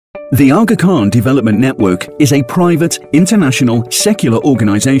The Aga Khan Development Network is a private, international, secular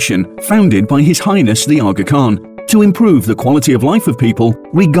organization founded by His Highness the Aga Khan to improve the quality of life of people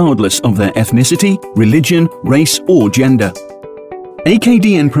regardless of their ethnicity, religion, race or gender.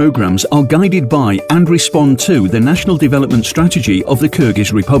 AKDN programs are guided by and respond to the National Development Strategy of the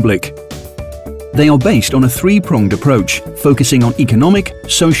Kyrgyz Republic. They are based on a three-pronged approach, focusing on economic,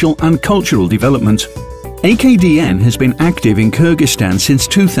 social and cultural development. AKDN has been active in Kyrgyzstan since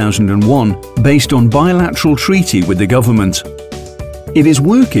 2001, based on bilateral treaty with the government. It is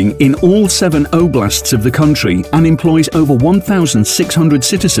working in all 7 oblasts of the country and employs over 1,600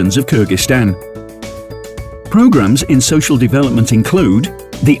 citizens of Kyrgyzstan. Programs in social development include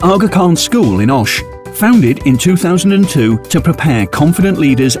the Aga Khan School in Osh, founded in 2002 to prepare confident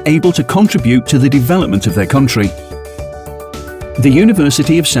leaders able to contribute to the development of their country. The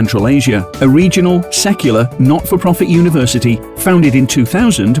University of Central Asia, a regional, secular, not-for-profit university founded in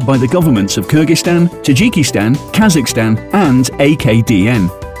 2000 by the governments of Kyrgyzstan, Tajikistan, Kazakhstan and AKDN.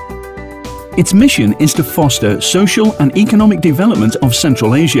 Its mission is to foster social and economic development of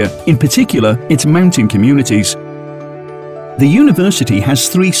Central Asia, in particular its mountain communities. The university has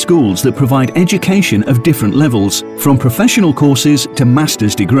 3 schools that provide education of different levels, from professional courses to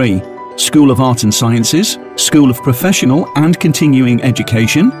master's degree. School of Art and Sciences, School of Professional and Continuing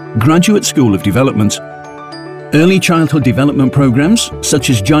Education, Graduate School of Development. Early childhood development programs such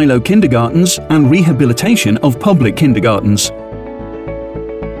as Jilo kindergartens and rehabilitation of public kindergartens.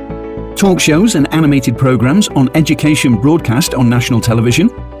 Talk shows and animated programs on education broadcast on national television.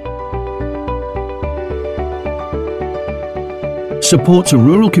 Support to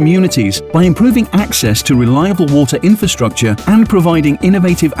rural communities by improving access to reliable water infrastructure and providing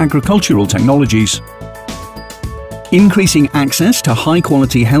innovative agricultural technologies. Increasing access to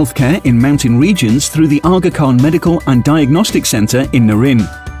high-quality healthcare in mountain regions through the Aga Khan Medical and Diagnostic Center in Narin.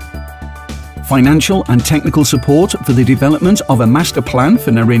 Financial and technical support for the development of a master plan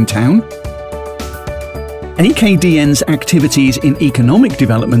for Narin town. AKDN's activities in economic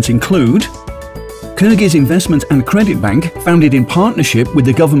development include Kyrgyz Investment and Credit Bank, founded in partnership with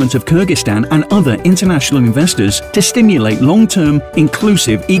the government of Kyrgyzstan and other international investors to stimulate long-term,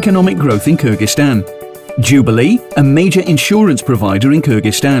 inclusive economic growth in Kyrgyzstan. Jubilee, a major insurance provider in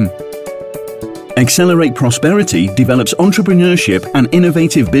Kyrgyzstan. Accelerate Prosperity develops entrepreneurship and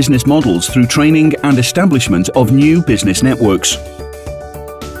innovative business models through training and establishment of new business networks.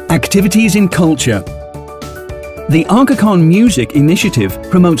 Activities in culture. The Aga Khan Music Initiative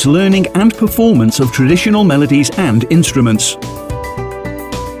promotes learning and performance of traditional melodies and instruments.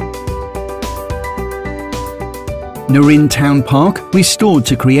 Narin Town Park restored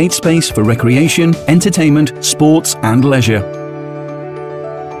to create space for recreation, entertainment, sports and leisure.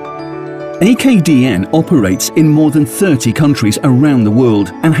 AKDN operates in more than 30 countries around the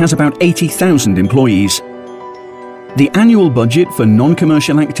world and has about 80,000 employees. The annual budget for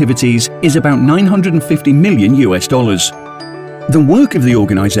non-commercial activities is about $950 million. The work of the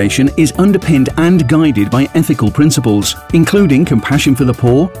organization is underpinned and guided by ethical principles, including compassion for the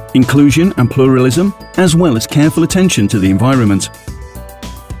poor, inclusion and pluralism, as well as careful attention to the environment.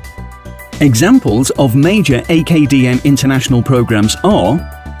 Examples of major AKDN international programs are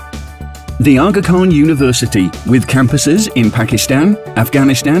the Aga Khan University, with campuses in Pakistan,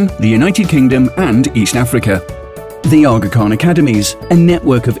 Afghanistan, the United Kingdom and East Africa. The Aga Khan Academies, a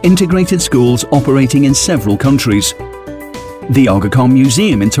network of integrated schools operating in several countries. The Aga Khan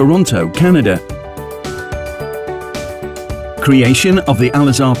Museum in Toronto, Canada. Creation of the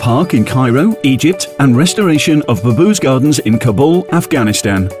Al-Azhar Park in Cairo, Egypt, and restoration of Babu's Gardens in Kabul,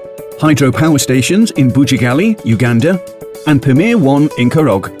 Afghanistan. Hydropower stations in Bujagali, Uganda, and Pamir 1 in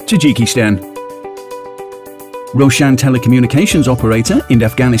Karog, Tajikistan. Roshan Telecommunications Operator in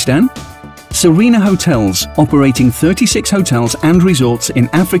Afghanistan. Serena Hotels, operating 36 hotels and resorts in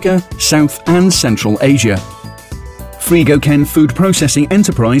Africa, South and Central Asia. Frigoken Food Processing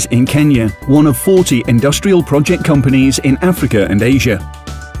Enterprise in Kenya, one of 40 industrial project companies in Africa and Asia.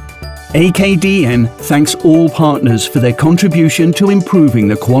 AKDN thanks all partners for their contribution to improving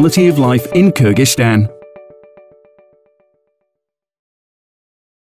the quality of life in Kyrgyzstan.